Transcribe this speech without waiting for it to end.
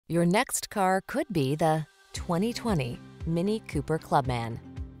Your next car could be the 2020 Mini Cooper Clubman.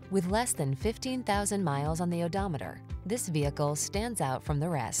 With less than 15,000 miles on the odometer, this vehicle stands out from the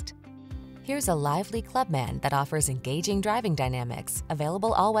rest. Here's a lively Clubman that offers engaging driving dynamics,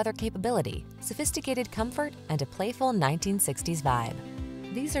 available all-weather capability, sophisticated comfort, and a playful 1960s vibe.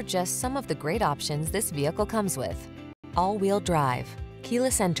 These are just some of the great options this vehicle comes with: all-wheel drive,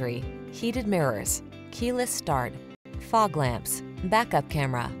 keyless entry, heated mirrors, keyless start, fog lamps, backup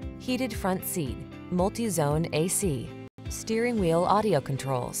camera, heated front seat, multi-zone AC, steering wheel audio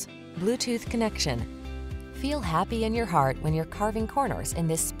controls, Bluetooth connection. Feel happy in your heart when you're carving corners in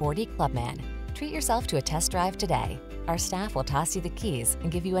this sporty Clubman. Treat yourself to a test drive today. Our staff will toss you the keys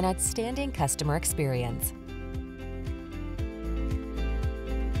and give you an outstanding customer experience.